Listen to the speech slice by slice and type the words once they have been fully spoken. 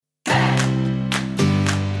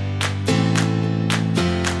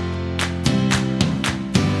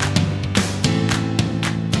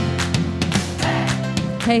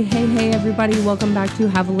Hey, everybody. Welcome back to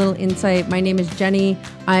Have a Little Insight. My name is Jenny.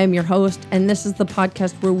 I am your host, and this is the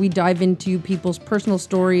podcast where we dive into people's personal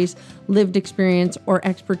stories, lived experience, or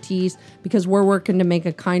expertise because we're working to make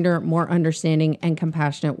a kinder, more understanding, and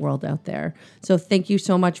compassionate world out there. So thank you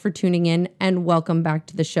so much for tuning in, and welcome back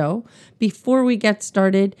to the show. Before we get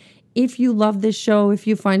started, if you love this show, if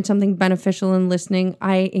you find something beneficial in listening,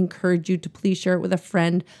 I encourage you to please share it with a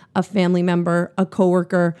friend, a family member, a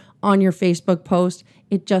coworker, on your Facebook post.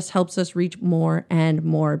 It just helps us reach more and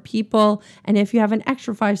more people. And if you have an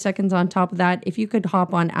extra 5 seconds on top of that, if you could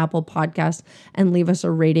hop on Apple Podcasts and leave us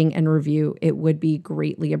a rating and review, it would be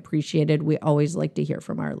greatly appreciated. We always like to hear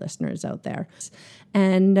from our listeners out there.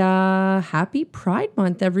 And happy Pride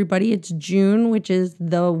Month, everybody. It's June, which is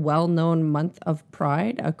the well-known month of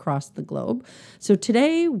Pride across the globe. So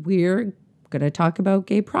today we're going to talk about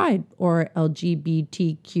gay pride, or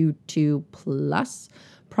LGBTQ2 plus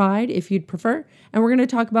Pride, if you'd prefer. And we're going to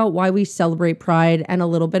talk about why we celebrate Pride and a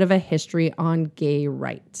little bit of a history on gay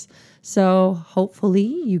rights. So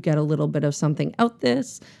hopefully you get a little bit of something out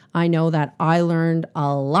this. I know that I learned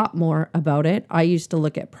a lot more about it. I used to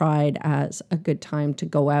look at Pride as a good time to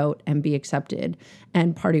go out and be accepted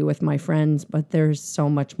and party with my friends, but there's so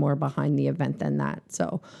much more behind the event than that.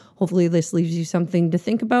 So hopefully this leaves you something to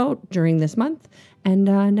think about during this month. And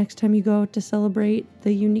next time you go out to celebrate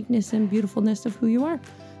the uniqueness and beautifulness of who you are.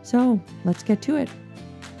 So let's get to it.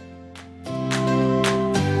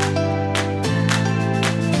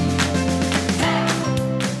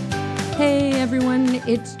 Hey everyone,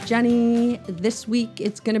 it's Jenny. This week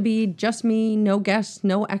it's going to be just me, no guest,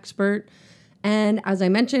 no expert. And as I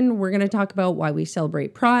mentioned, we're going to talk about why we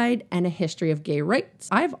celebrate Pride and a history of gay rights.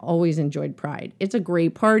 I've always enjoyed Pride. It's a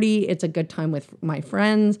great party. It's a good time with my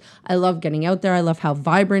friends. I love getting out there. I love how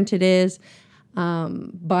vibrant it is.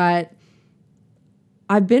 But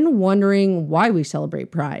I've been wondering why we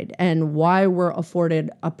celebrate Pride and why we're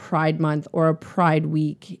afforded a Pride Month or a Pride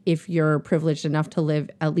Week if you're privileged enough to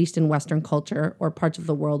live at least in Western culture or parts of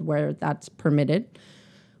the world where that's permitted,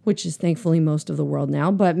 which is thankfully most of the world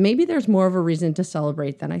now. But maybe there's more of a reason to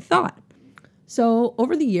celebrate than I thought. So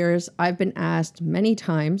over the years, I've been asked many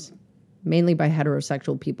times, mainly by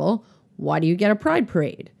heterosexual people, why do you get a Pride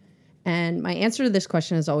parade? And my answer to this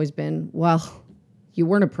question has always been, well, you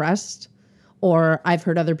weren't oppressed. Or I've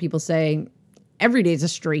heard other people say, every day is a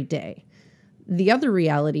straight day. The other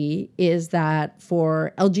reality is that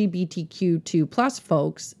for LGBTQ2 plus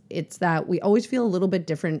folks, it's that we always feel a little bit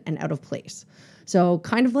different and out of place. So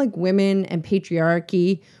kind of like women and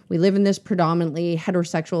patriarchy, we live in this predominantly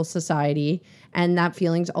heterosexual society, and that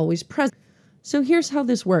feeling's always present. So here's how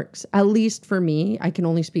this works. At least for me, I can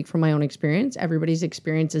only speak from my own experience. Everybody's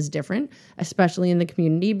experience is different, especially in the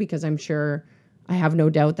community, because I'm sure I have no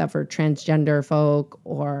doubt that for transgender folk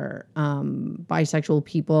or bisexual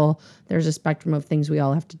people, there's a spectrum of things we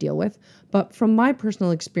all have to deal with. But from my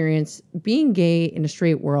personal experience, being gay in a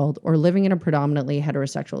straight world or living in a predominantly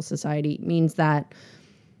heterosexual society means that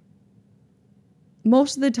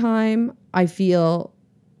most of the time I feel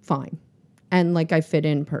fine and like I fit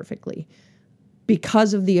in perfectly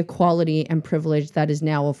because of the equality and privilege that is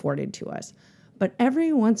now afforded to us. But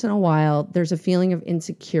every once in a while, there's a feeling of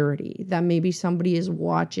insecurity that maybe somebody is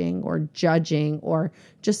watching or judging or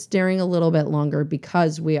just staring a little bit longer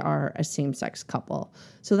because we are a same-sex couple.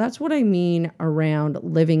 So that's what I mean around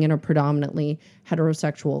living in a predominantly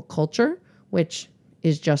heterosexual culture, which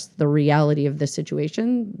is just the reality of the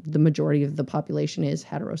situation. The majority of the population is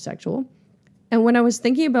heterosexual. And when I was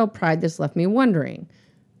thinking about Pride, this left me wondering,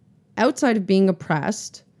 outside of being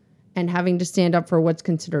oppressed and having to stand up for what's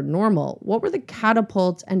considered normal, what were the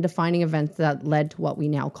catapults and defining events that led to what we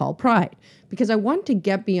now call Pride? Because I want to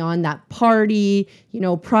get beyond that party,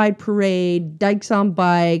 Pride parade, dykes on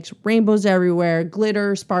bikes, rainbows everywhere,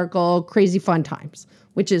 glitter, sparkle, crazy fun times,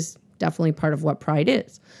 which is definitely part of what Pride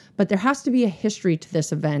is. But there has to be a history to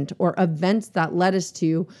this event or events that led us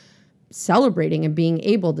to celebrating and being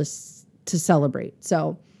able to celebrate.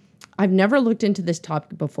 So I've never looked into this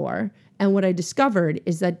topic before. And what I discovered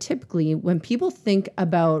is that typically when people think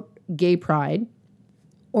about gay pride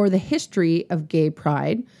or the history of gay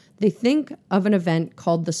pride, they think of an event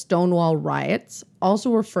called the Stonewall Riots,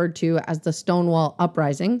 also referred to as the Stonewall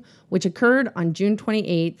Uprising, which occurred on June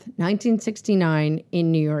 28th, 1969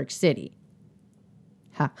 in New York City.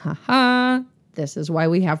 Ha ha ha. This is why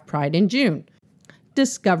we have Pride in June.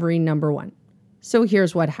 Discovery number 1. So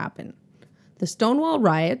here's what happened. The Stonewall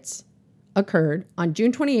Riots occurred on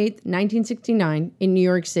June 28th, 1969 in New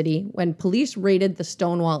York City when police raided the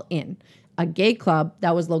Stonewall Inn, a gay club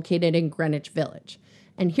that was located in Greenwich Village.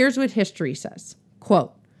 And here's what history says.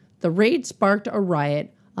 Quote, "The raid sparked a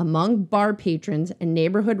riot among bar patrons and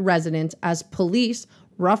neighborhood residents as police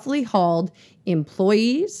roughly hauled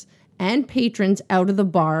employees and patrons out of the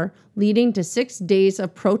bar, leading to 6 days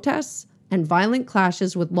of protests and violent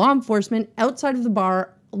clashes with law enforcement outside of the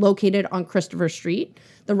bar located on Christopher Street.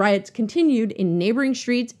 The riots continued in neighboring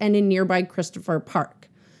streets and in nearby Christopher Park.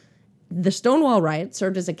 The Stonewall riots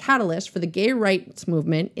served as a catalyst for the gay rights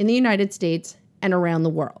movement in the United States and around the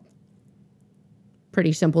world.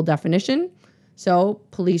 Pretty simple definition. So,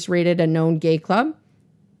 police raided a known gay club.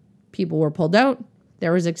 People were pulled out.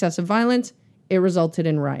 There was excessive violence. It resulted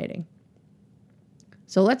in rioting.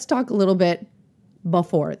 So, let's talk a little bit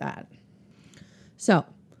before that. So,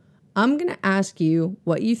 I'm going to ask you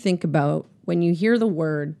what you think about when you hear the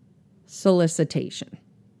word solicitation.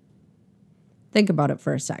 Think about it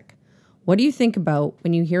for a sec. What do you think about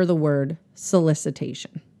when you hear the word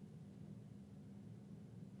solicitation?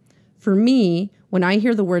 For me, when I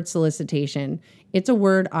hear the word solicitation, it's a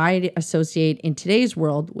word I associate in today's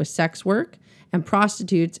world with sex work and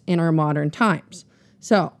prostitutes in our modern times.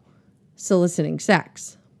 So, soliciting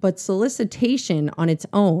sex. But solicitation on its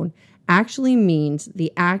own actually means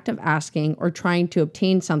the act of asking or trying to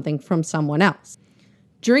obtain something from someone else.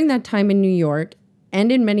 During that time in New York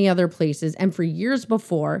and in many other places, and for years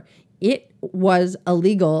before, it was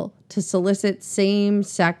illegal to solicit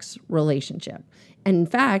same-sex relationship. And in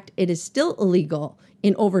fact, it is still illegal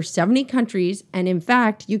in over 70 countries. And in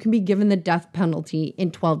fact, you can be given the death penalty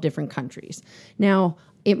in 12 different countries. Now,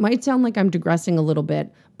 it might sound like I'm digressing a little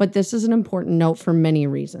bit, but this is an important note for many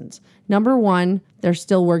reasons. Number one, there's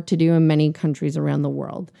still work to do in many countries around the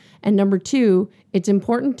world. And number two, it's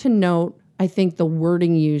important to note, I think, the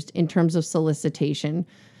wording used in terms of solicitation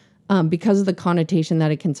because of the connotation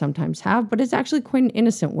that it can sometimes have, but it's actually quite an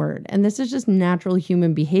innocent word. And this is just natural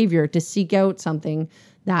human behavior to seek out something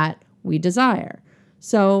that we desire.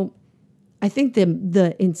 So I think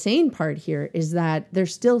the insane part here is that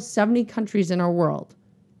there's still 70 countries in our world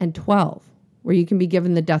and 12 where you can be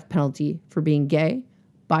given the death penalty for being gay,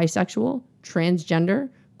 bisexual, transgender,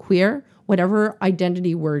 queer, whatever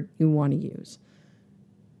identity word you want to use.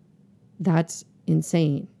 That's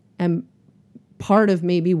insane. And part of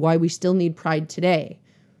maybe why we still need Pride today,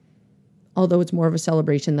 although it's more of a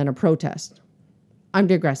celebration than a protest. I'm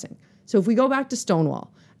digressing. So if we go back to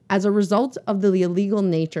Stonewall, as a result of the illegal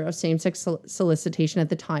nature of same-sex solicitation at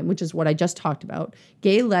the time, which is what I just talked about,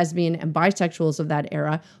 gay, lesbian, and bisexuals of that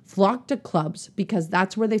era flocked to clubs because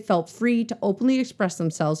that's where they felt free to openly express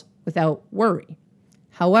themselves without worry.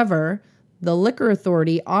 However, the liquor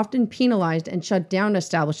authority often penalized and shut down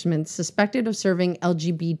establishments suspected of serving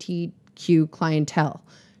LGBTQ clientele.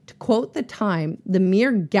 To quote the Time, the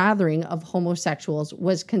mere gathering of homosexuals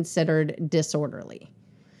was considered disorderly.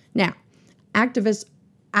 Now, activist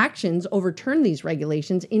actions overturned these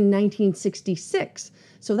regulations in 1966,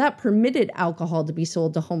 so that permitted alcohol to be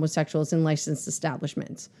sold to homosexuals in licensed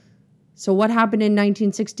establishments. So what happened in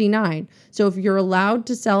 1969? So if you're allowed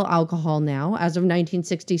to sell alcohol now, as of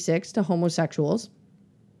 1966, to homosexuals,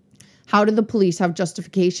 how did the police have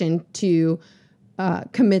justification to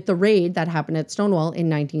commit the raid that happened at Stonewall in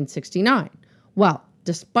 1969? Well,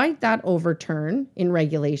 despite that overturn in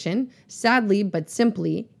regulation, sadly but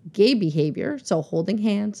simply, gay behavior, so holding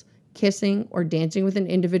hands, kissing, or dancing with an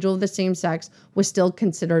individual of the same sex, was still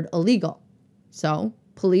considered illegal. So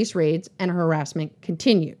police raids and harassment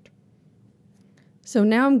continued. So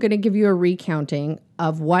now I'm going to give you a recounting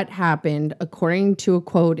of what happened according to a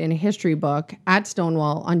quote in a history book at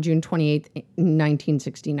Stonewall on June 28th,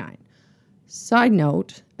 1969. Side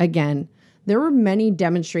note, again, there were many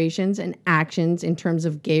demonstrations and actions in terms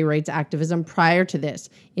of gay rights activism prior to this.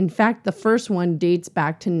 In fact, the first one dates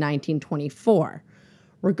back to 1924.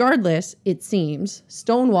 Regardless, it seems,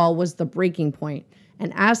 Stonewall was the breaking point,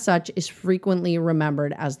 and as such is frequently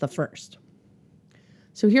remembered as the first.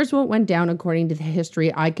 So here's what went down according to the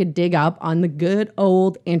history I could dig up on the good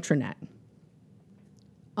old intranet.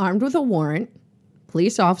 Armed with a warrant,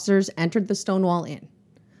 police officers entered the Stonewall Inn.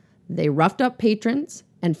 They roughed up patrons,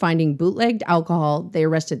 and finding bootlegged alcohol, they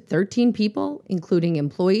arrested 13 people, including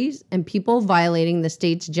employees and people violating the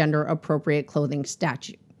state's gender-appropriate clothing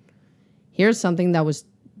statute. Here's something that was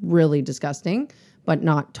really disgusting, but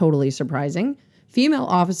not totally surprising. Female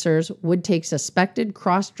officers would take suspected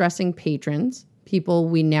cross-dressing patrons, people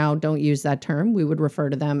we now don't use that term, we would refer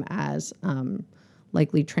to them as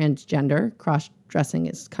likely transgender. Cross-dressing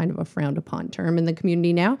is kind of a frowned upon term in the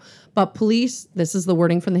community now. But police, this is the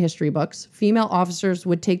wording from the history books, female officers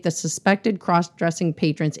would take the suspected cross-dressing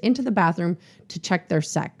patrons into the bathroom to check their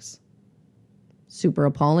sex. Super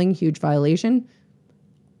appalling, huge violation.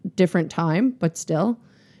 Different time, but still.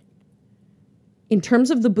 In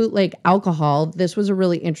terms of the bootleg alcohol, this was a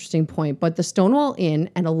really interesting point, but the Stonewall Inn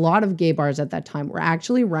and a lot of gay bars at that time were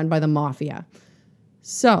actually run by the mafia.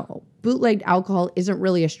 So, bootlegged alcohol isn't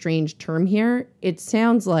really a strange term here. It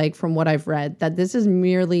sounds like, from what I've read, that this is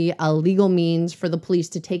merely a legal means for the police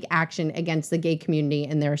to take action against the gay community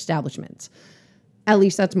and their establishments. At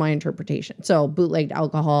least that's my interpretation. So, bootlegged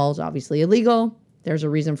alcohol is obviously illegal. There's a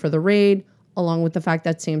reason for the raid, along with the fact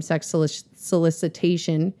that same-sex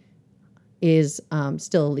solicitation is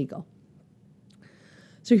still illegal.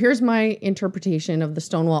 So here's my interpretation of the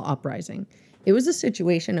Stonewall Uprising. It was a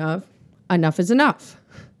situation of enough is enough.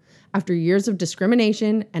 After years of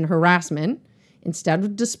discrimination and harassment, instead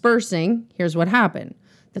of dispersing, here's what happened.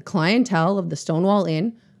 The clientele of the Stonewall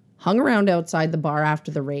Inn hung around outside the bar after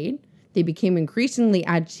the raid. They became increasingly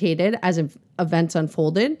agitated as events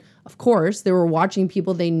unfolded. Of course, they were watching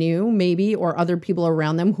people they knew, maybe, or other people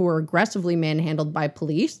around them who were aggressively manhandled by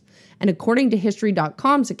police. And according to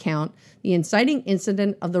History.com's account, the inciting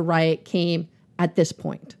incident of the riot came at this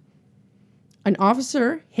point. An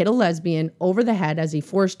officer hit a lesbian over the head as he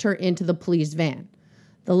forced her into the police van.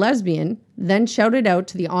 The lesbian then shouted out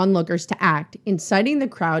to the onlookers to act, inciting the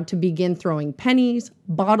crowd to begin throwing pennies,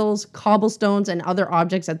 bottles, cobblestones, and other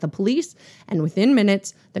objects at the police, and within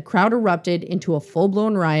minutes, the crowd erupted into a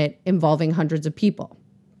full-blown riot involving hundreds of people.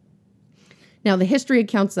 Now, the history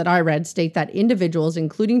accounts that I read state that individuals,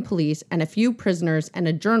 including police and a few prisoners and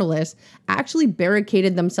a journalist, actually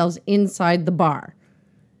barricaded themselves inside the bar.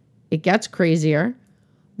 It gets crazier.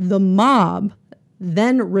 The mob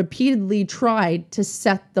then repeatedly tried to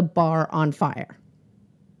set the bar on fire.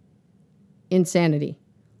 Insanity.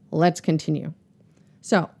 Let's continue.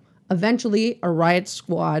 So, eventually, a riot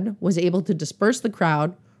squad was able to disperse the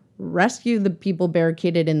crowd, rescue the people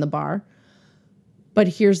barricaded in the bar. But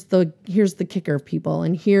here's the kicker, people,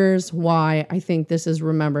 and here's why I think this is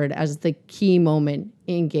remembered as the key moment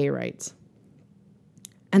in gay rights.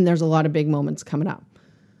 And there's a lot of big moments coming up.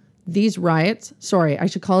 These riots, I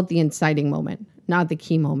should call it the inciting moment, not the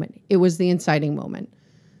key moment. It was the inciting moment.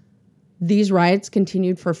 These riots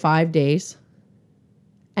continued for 5 days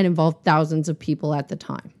and involved thousands of people at the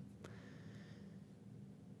time.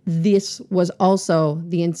 This was also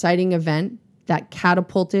the inciting event that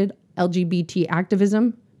catapulted LGBT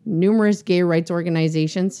activism, numerous gay rights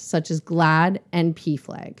organizations such as GLAAD and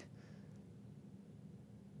PFLAG.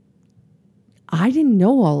 I didn't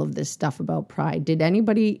know all of this stuff about Pride. Did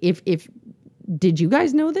anybody, did you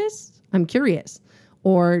guys know this? I'm curious.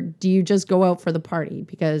 Or do you just go out for the party?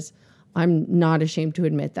 Because I'm not ashamed to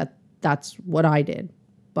admit that that's what I did.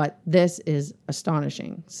 But this is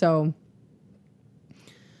astonishing. So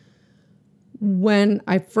when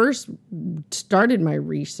I first started my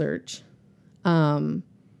research, I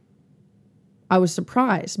was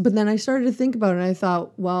surprised. But then I started to think about it and I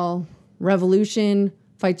thought, well, revolution,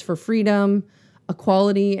 fights for freedom,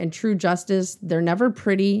 equality, and true justice, they're never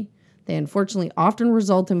pretty. They unfortunately often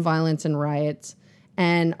result in violence and riots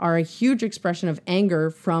and are a huge expression of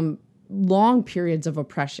anger from long periods of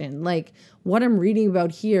oppression. Like what I'm reading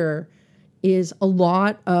about here is a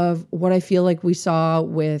lot of what I feel like we saw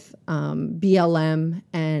with BLM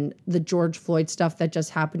and the George Floyd stuff that just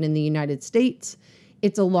happened in the United States.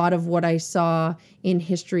 It's a lot of what I saw in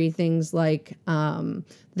history, things like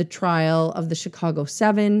the trial of the Chicago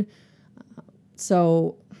 7.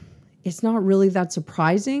 So it's not really that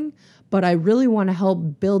surprising, but I really want to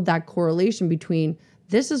help build that correlation between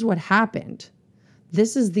this is what happened.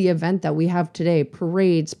 This is the event that we have today,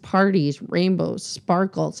 parades, parties, rainbows,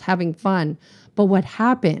 sparkles, having fun. But what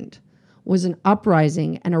happened was an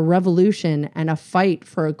uprising and a revolution and a fight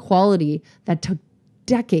for equality that took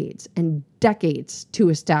decades and decades to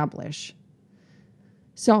establish.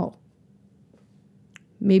 So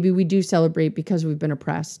maybe we do celebrate because we've been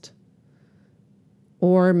oppressed.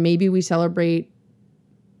 Or maybe we celebrate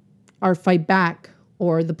our fight back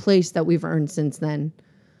or the place that we've earned since then.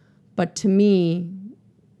 But to me,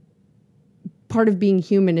 part of being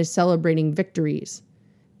human is celebrating victories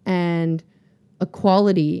and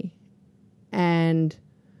equality and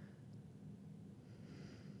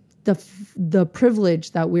the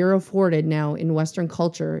privilege that we're afforded now in Western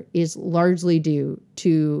culture is largely due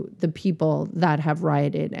to the people that have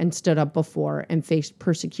rioted and stood up before and faced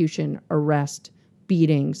persecution, arrest,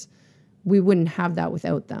 beatings. We wouldn't have that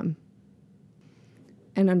without them.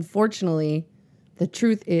 And unfortunately, the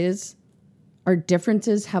truth is our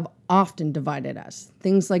differences have often divided us.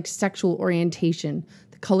 Things like sexual orientation,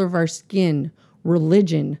 the color of our skin,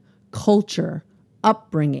 religion, culture,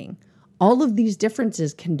 upbringing. All of these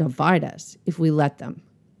differences can divide us if we let them.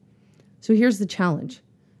 So here's the challenge.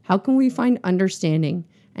 How can we find understanding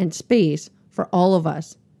and space for all of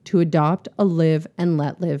us to adopt a live and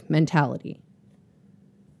let live mentality.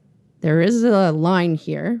 There is a line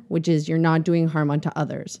here, which is you're not doing harm unto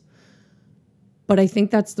others. But I think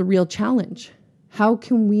that's the real challenge. How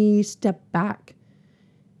can we step back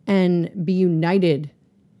and be united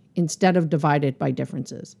instead of divided by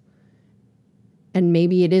differences? And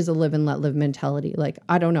maybe it is a live and let live mentality. Like,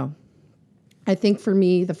 I don't know. I think for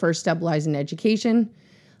me, the first step lies in education,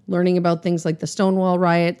 learning about things like the Stonewall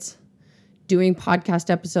riots, doing podcast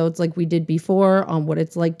episodes like we did before on what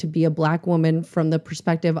it's like to be a Black woman from the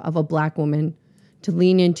perspective of a Black woman, to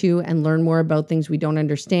lean into and learn more about things we don't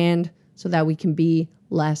understand so that we can be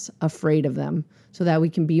less afraid of them, so that we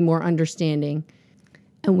can be more understanding.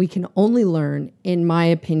 And we can only learn, in my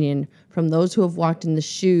opinion, from those who have walked in the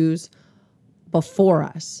shoes before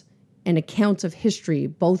us and accounts of history,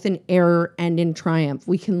 both in error and in triumph.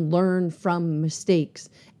 We can learn from mistakes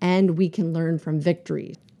and we can learn from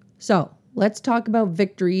victories. So let's talk about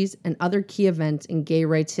victories and other key events in gay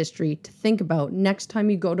rights history to think about next time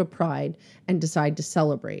you go to Pride and decide to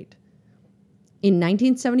celebrate. In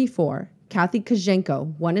 1974, Kathy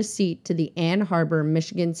Kajenko won a seat to the Ann Arbor,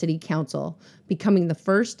 Michigan City Council, becoming the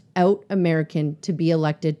first out American to be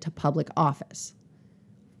elected to public office.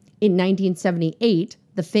 In 1978,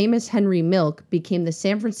 the famous Henry Milk became the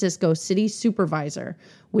San Francisco city supervisor,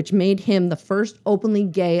 which made him the first openly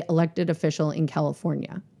gay elected official in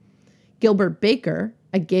California. Gilbert Baker,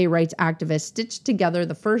 a gay rights activist, stitched together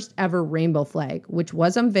the first ever rainbow flag, which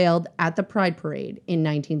was unveiled at the Pride Parade in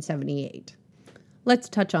 1978. Let's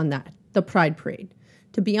touch on that, the Pride Parade.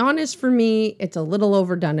 To be honest, for me, it's a little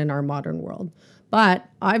overdone in our modern world, but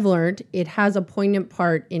I've learned it has a poignant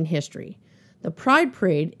part in history. The Pride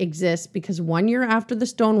Parade exists because 1 year after the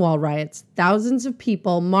Stonewall riots, thousands of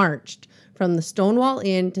people marched from the Stonewall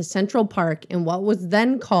Inn to Central Park in what was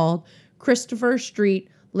then called Christopher Street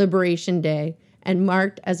Liberation Day and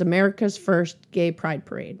marked as America's first gay pride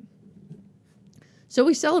parade. So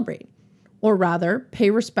we celebrate, or rather,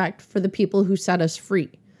 pay respect for the people who set us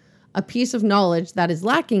free. A piece of knowledge that is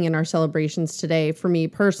lacking in our celebrations today for me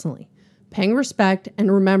personally. Paying respect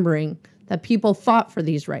and remembering that people fought for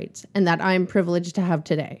these rights and that I am privileged to have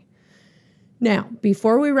today. Now,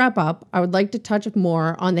 before we wrap up, I would like to touch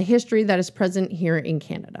more on the history that is present here in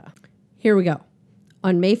Canada. Here we go.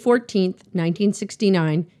 On May 14th,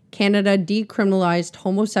 1969, Canada decriminalized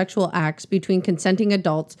homosexual acts between consenting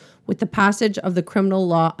adults with the passage of the Criminal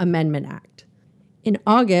Law Amendment Act. In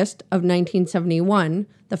August of 1971,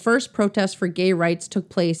 the first protests for gay rights took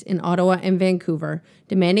place in Ottawa and Vancouver,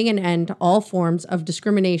 demanding an end to all forms of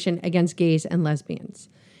discrimination against gays and lesbians.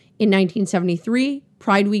 In 1973,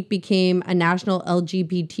 Pride Week became a national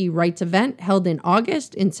LGBT rights event held in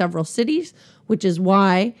August in several cities, which is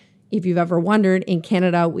why, if you've ever wondered, in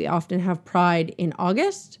Canada, we often have Pride in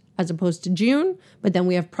August as opposed to June, but then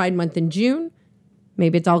we have Pride Month in June.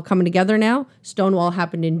 Maybe it's all coming together now. Stonewall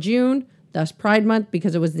happened in June, thus Pride Month,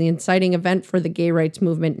 because it was the inciting event for the gay rights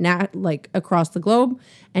movement across the globe.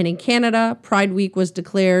 And in Canada, Pride Week was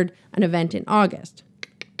declared an event in August.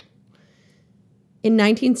 In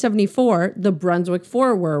 1974, the Brunswick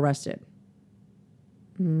Four were arrested.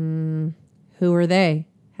 Who are they?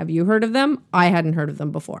 Have you heard of them? I hadn't heard of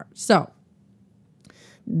them before. So,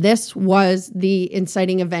 this was the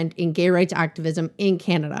inciting event in gay rights activism in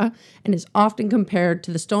Canada and is often compared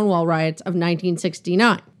to the Stonewall riots of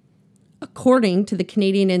 1969. According to the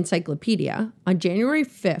Canadian Encyclopedia, on January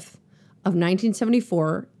 5th of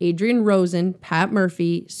 1974, Adrian Rosen, Pat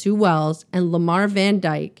Murphy, Sue Wells, and Lamar Van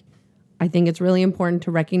Dyke, I think it's really important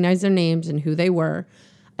to recognize their names and who they were,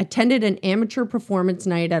 attended an amateur performance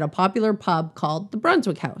night at a popular pub called the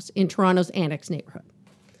Brunswick House in Toronto's Annex neighborhood.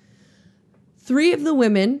 3 of the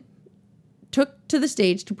women took to the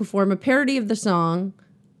stage to perform a parody of the song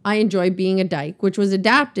I Enjoy Being a Dyke, which was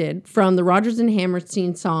adapted from the Rodgers and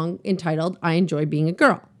Hammerstein song entitled I Enjoy Being a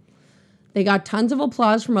Girl. They got tons of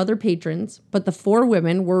applause from other patrons, but the 4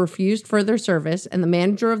 women were refused further service and the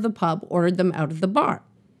manager of the pub ordered them out of the bar.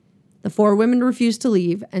 The 4 women refused to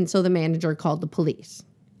leave, and so the manager called the police.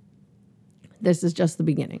 This is just the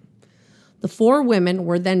beginning. The 4 women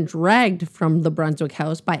were then dragged from the Brunswick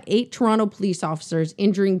House by 8 Toronto police officers,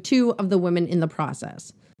 injuring 2 of the women in the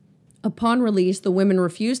process. Upon release, the women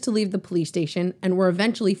refused to leave the police station and were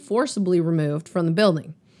eventually forcibly removed from the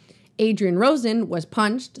building. Adrian Rosen was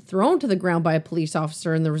punched, thrown to the ground by a police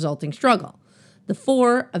officer in the resulting struggle. The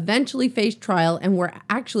 4 eventually faced trial and were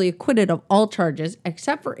actually acquitted of all charges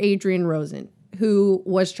except for Adrian Rosen, who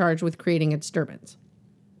was charged with creating a disturbance.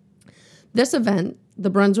 This event the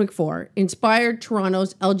Brunswick Four, inspired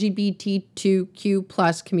Toronto's LGBTQ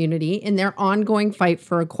plus community in their ongoing fight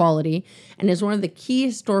for equality and is one of the key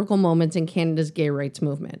historical moments in Canada's gay rights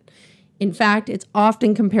movement. In fact, it's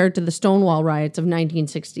often compared to the Stonewall riots of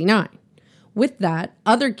 1969. With that,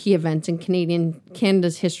 other key events in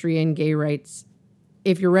Canada's history and gay rights,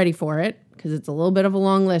 if you're ready for it, because it's a little bit of a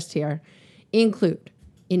long list here, include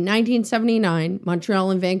in 1979, Montreal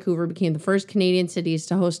and Vancouver became the first Canadian cities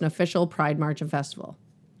to host an official Pride March and Festival.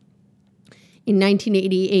 In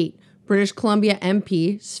 1988, British Columbia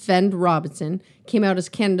MP Sven Robinson came out as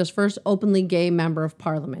Canada's first openly gay member of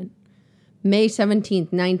Parliament. May 17,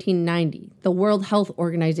 1990, the World Health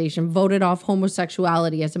Organization voted off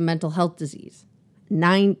homosexuality as a mental health disease.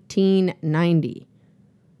 1990.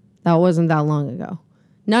 That wasn't that long ago.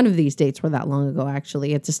 None of these dates were that long ago,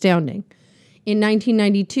 actually. It's astounding. In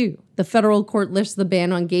 1992, the federal court lifts the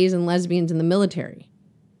ban on gays and lesbians in the military.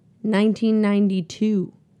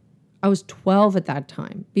 1992. I was 12 at that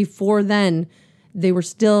time. Before then, they were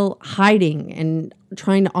still hiding and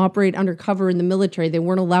trying to operate undercover in the military. They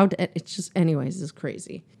weren't allowed to. It's just, anyways, it's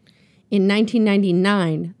crazy. In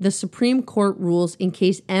 1999, the Supreme Court rules in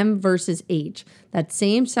case M versus H that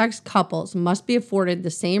same-sex couples must be afforded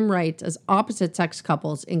the same rights as opposite-sex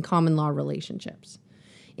couples in common law relationships.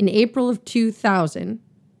 In April of 2000,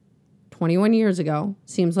 21 years ago,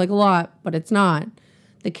 seems like a lot, but it's not,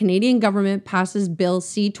 the Canadian government passes Bill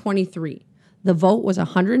C-23. The vote was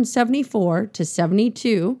 174 to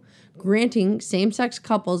 72, granting same-sex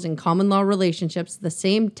couples in common law relationships the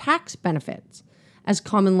same tax benefits as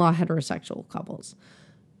common law heterosexual couples.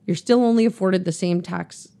 You're still only afforded the same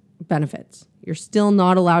tax benefits. You're still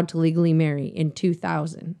not allowed to legally marry in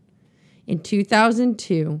 2000. In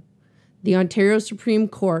 2002, the Ontario Supreme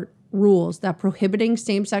Court rules that prohibiting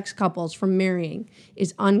same-sex couples from marrying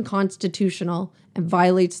is unconstitutional and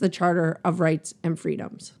violates the Charter of Rights and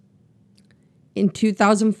Freedoms. In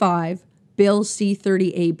 2005, Bill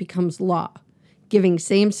C-38 becomes law, giving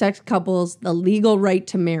same-sex couples the legal right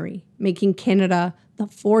to marry, making Canada the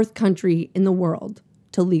fourth country in the world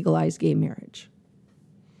to legalize gay marriage.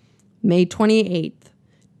 May 28th,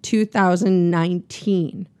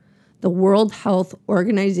 2019, the World Health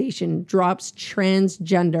Organization drops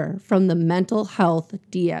transgender from the mental health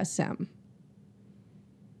DSM.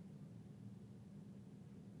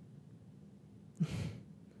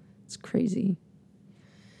 It's crazy.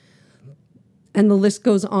 And the list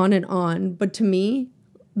goes on, but to me,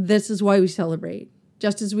 this is why we celebrate.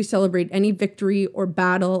 Just as we celebrate any victory or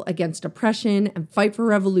battle against oppression and fight for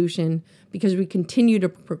revolution, because we continue to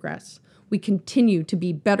progress. We continue to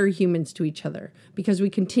be better humans to each other, because we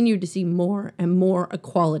continue to see more and more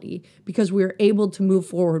equality, because we are able to move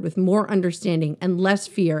forward with more understanding and less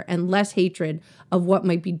fear and less hatred of what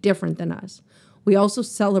might be different than us. We also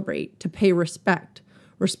celebrate to pay respect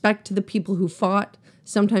to the people who fought,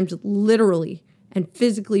 sometimes literally and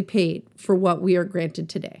physically paid for what we are granted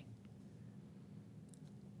today.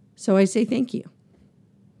 So I say thank you.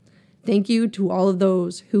 Thank you to all of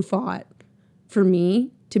those who fought for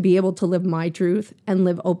me to be able to live my truth and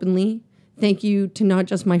live openly. Thank you to not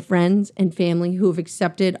just my friends and family who have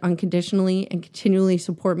accepted unconditionally and continually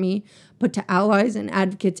support me, but to allies and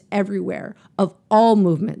advocates everywhere of all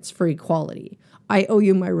movements for equality. I owe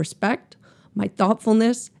you my respect, my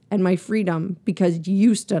thoughtfulness, and my freedom because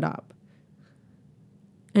you stood up.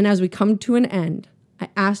 And as we come to an end, I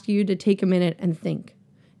ask you to take a minute and think.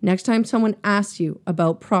 Next time someone asks you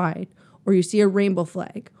about pride, or you see a rainbow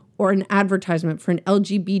flag, or an advertisement for an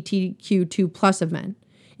LGBTQ2 plus event,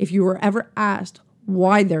 if you were ever asked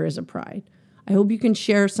why there is a pride, I hope you can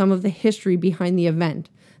share some of the history behind the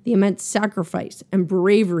immense sacrifice and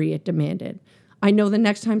bravery it demanded. I know the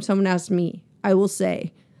next time someone asks me, I will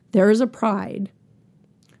say, there is a pride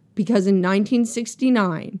because in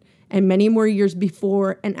 1969 and many more years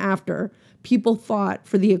before and after, people fought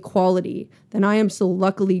for the equality that I am so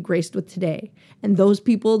luckily graced with today. And those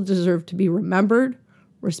people deserve to be remembered,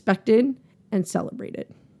 respected, and celebrated.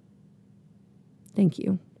 Thank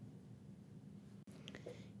you.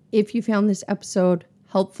 If you found this episode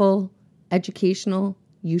helpful, educational,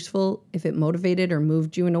 useful, if it motivated or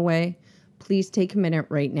moved you in a way, please take a minute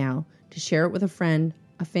right now to share it with a friend,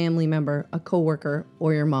 a family member, a coworker,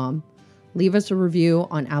 or your mom. Leave us a review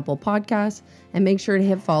on Apple Podcasts and make sure to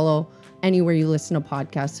hit follow anywhere you listen to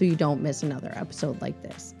podcasts so you don't miss another episode like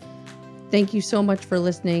this. Thank you so much for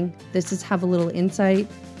listening. This is Have a Little Insight,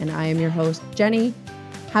 and I am your host, Jenny.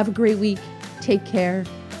 Have a great week. Take care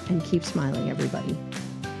and keep smiling, everybody.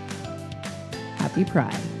 Happy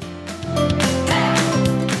Pride.